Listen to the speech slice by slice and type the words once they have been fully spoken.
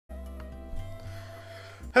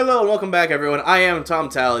Hello and welcome back everyone, I am Tom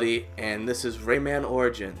Tality, and this is Rayman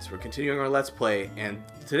Origins. We're continuing our Let's Play, and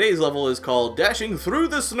today's level is called Dashing Through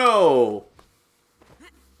the Snow!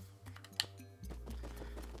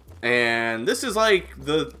 And this is like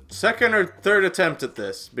the second or third attempt at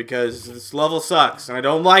this, because this level sucks, and I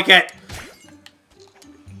don't like it!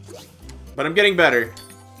 But I'm getting better.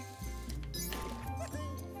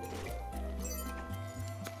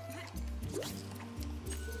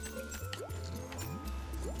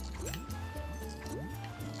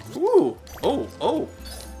 Ooh!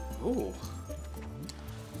 Oh!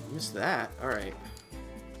 Missed that. Alright.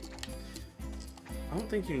 I don't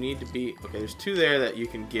think you need to be... Okay, there's two there that you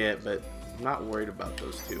can get, but I'm not worried about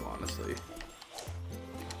those two, honestly.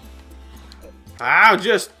 Ow!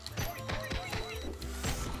 Just...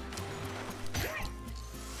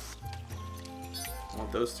 I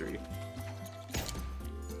want those three.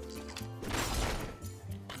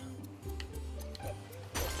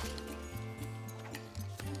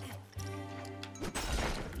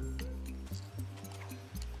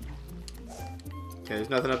 Okay, there's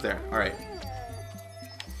nothing up there. Alright.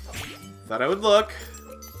 Thought I would look.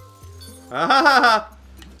 Ah!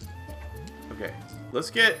 Okay, let's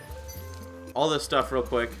get all this stuff real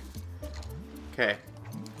quick. Okay.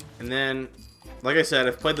 And then, like I said,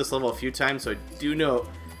 I've played this level a few times, so I do know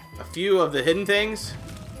a few of the hidden things.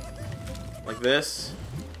 Like this.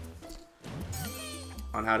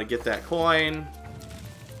 On how to get that coin.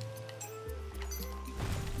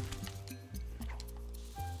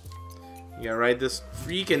 You gotta ride this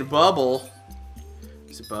freaking bubble.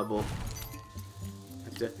 It's a bubble.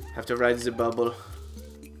 Have to ride the bubble.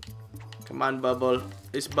 Come on, bubble.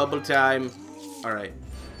 It's bubble time. Alright.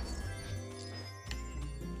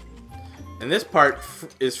 And this part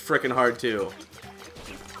is freaking hard too.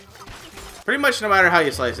 Pretty much no matter how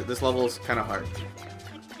you slice it, this level is kind of hard.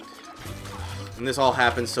 And this all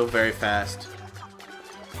happens so very fast.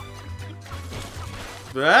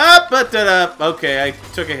 Okay, I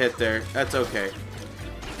took a hit there. That's okay.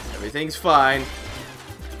 Everything's fine.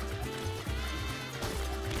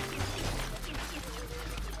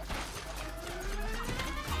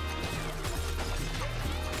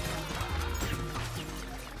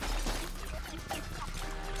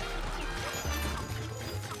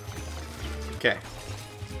 Okay.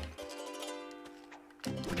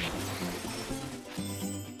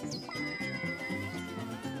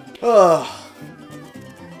 Oh.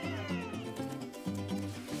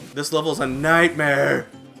 This level's a nightmare.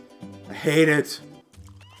 I hate it.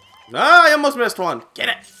 Ah, I almost missed one. Get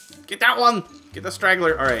it. Get that one. Get the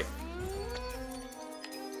straggler. Alright.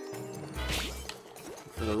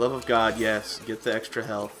 For the love of God, yes. Get the extra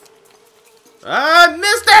health. Ah,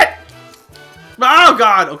 missed it! Oh,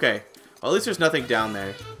 God. Okay. Well, at least there's nothing down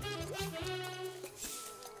there.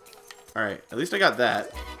 Alright. At least I got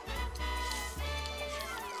that.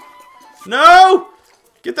 No!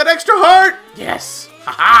 Get that extra heart! Yes!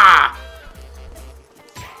 Haha!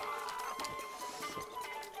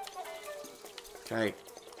 Okay.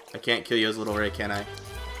 I can't kill you as Little Ray, can I?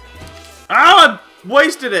 Oh! I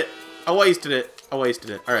wasted it! I wasted it. I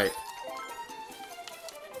wasted it. Alright.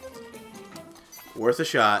 Worth a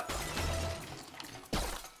shot.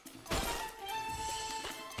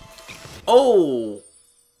 Oh!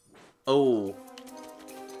 Oh.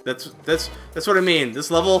 That's what I mean.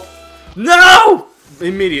 This level... No!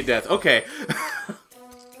 Immediate death. Okay.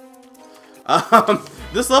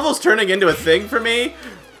 This level's turning into a thing for me.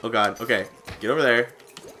 Oh god. Okay. Get over there.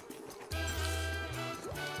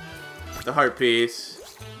 Get the heart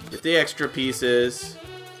piece. Get the extra pieces.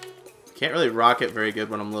 Can't really rock it very good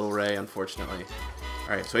when I'm Little Ray, unfortunately.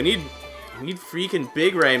 Alright, so I need freaking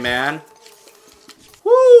Big Ray, man.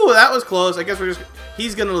 Woo! That was close. I guess we're just...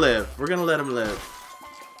 He's gonna live. We're gonna let him live.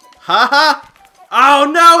 Haha!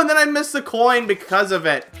 Oh no! And then I missed the coin because of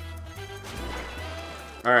it.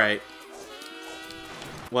 Alright.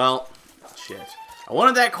 Well, shit. I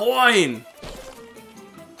wanted that coin!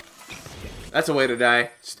 That's a way to die.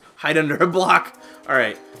 Just hide under a block.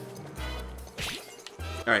 Alright.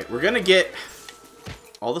 Alright, we're gonna get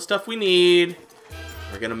all the stuff we need.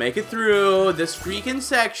 We're gonna make it through this freaking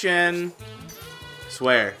section. I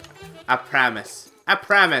swear. I promise. I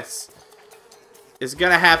promise. It's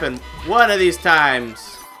gonna happen one of these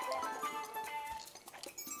times.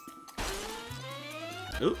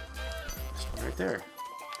 Ooh. There's one right there.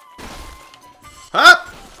 Up!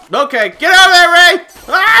 Okay, get out of there, Ray!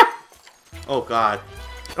 Ah! Oh, God.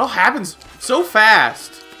 It all happens so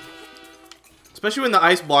fast. Especially when the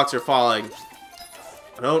ice blocks are falling.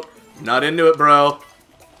 Not into it, bro.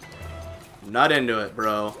 Not into it,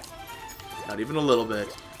 bro. Not even a little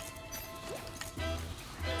bit.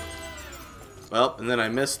 Well, and then I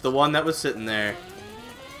missed the one that was sitting there.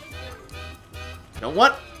 You know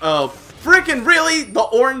what? Oh, freaking really? The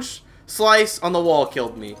orange slice on the wall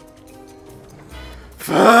killed me.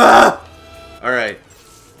 Alright.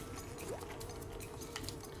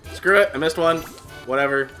 Screw it. I missed one.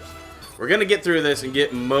 Whatever. We're gonna get through this and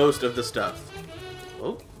get most of the stuff.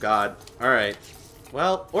 Oh, God. Alright.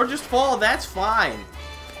 Well, or just fall. That's fine.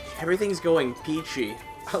 Everything's going peachy.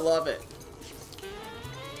 I love it.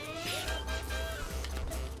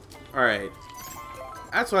 Alright.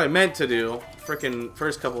 That's what I meant to do. Frickin'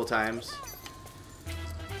 first couple of times.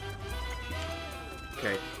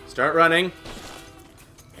 Okay. Start running.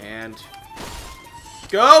 And...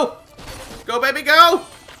 go! Go, baby, go!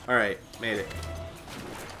 Alright. Made it.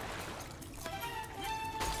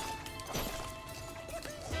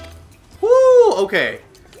 Woo! Okay.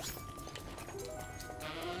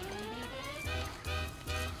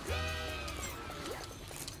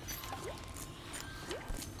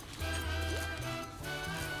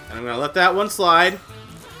 And I'm gonna let that one slide,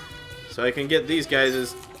 so I can get these guys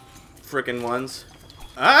as frickin' ones.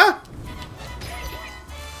 Ah!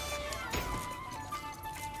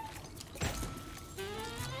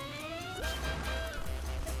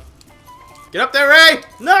 Get up there, Ray!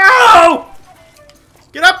 No!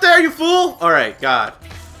 Get up there, you fool! Alright, God.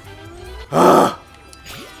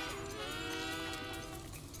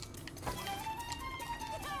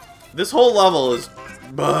 This whole level is...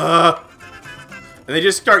 and they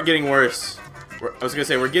just start getting worse. I was gonna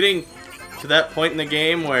say, we're getting to that point in the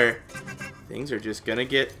game where things are just gonna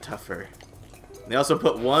get tougher. And they also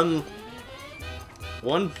put one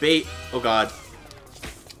bait... oh, God.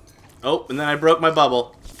 Oh, and then I broke my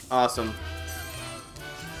bubble. Awesome.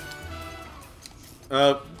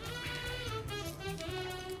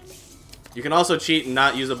 You can also cheat and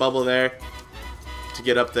not use a bubble there to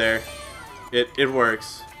get up there. It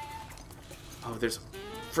works. Oh, there's a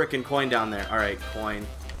frickin' coin down there. Alright, coin.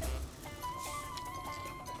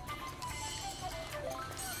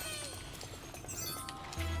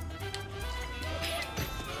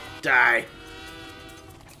 Die.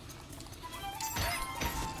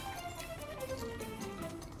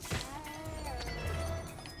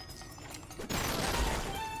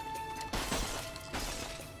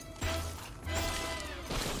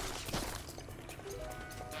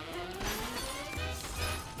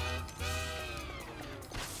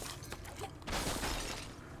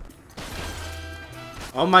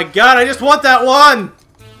 Oh my God, I just want that one!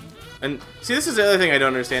 And see, this is the other thing I don't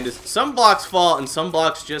understand is some blocks fall and some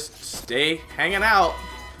blocks just stay hanging out.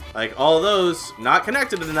 Like all those, not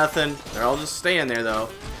connected to nothing. They're all just staying there though.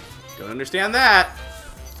 Don't understand that.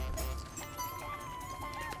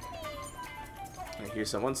 I hear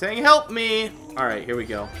someone saying, help me! Alright, here we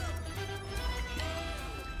go.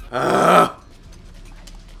 Alright,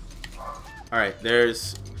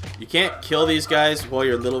 there's... you can't kill these guys while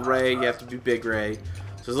you're little Ray. You have to be big Ray.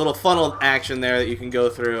 So there's a little funnel action there that you can go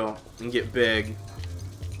through and get big.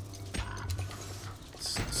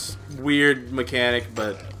 It's weird mechanic,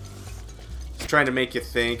 but it's trying to make you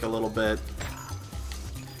think a little bit.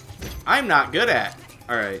 I'm not good at.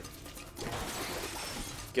 Alright.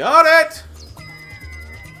 Got it!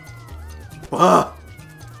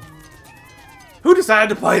 Who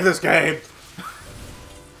decided to play this game?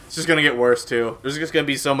 It's just gonna get worse too. There's just gonna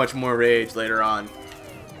be so much more rage later on.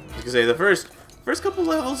 I was gonna say the first couple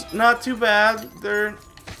levels not too bad. There's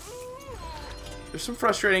some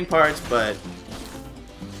frustrating parts, but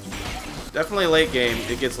definitely late game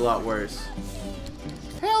it gets a lot worse.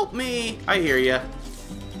 Help me! I hear ya.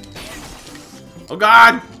 Oh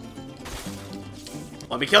God!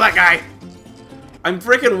 Let me kill that guy. I'm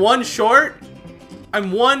freaking one short.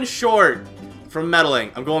 I'm one short from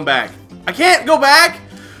meddling. I'm going back. I can't go back.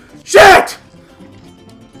 Shit!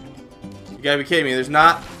 You gotta be kidding me. There's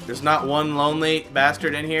not one lonely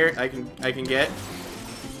bastard in here I can get.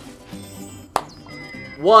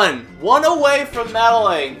 One away from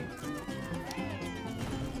meddling.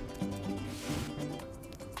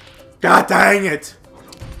 God dang it!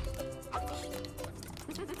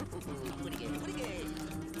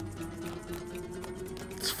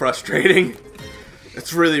 It's frustrating.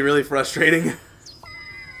 It's really, really frustrating.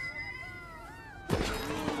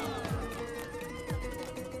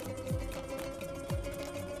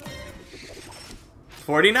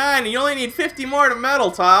 $49, and you only need 50 more to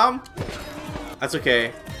medal, Tom. That's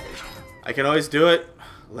okay. I can always do it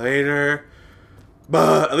later.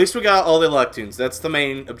 But at least we got all the luck tunes. That's the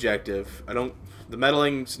main objective. The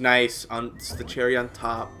medaling's nice. It's the cherry on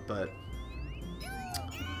top, but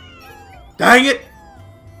dang it!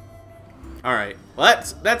 Alright, well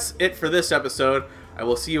that's it for this episode. I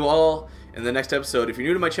will see you all in the next episode. If you're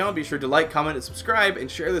new to my channel, be sure to like, comment, and subscribe, and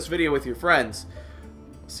share this video with your friends.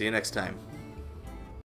 See you next time.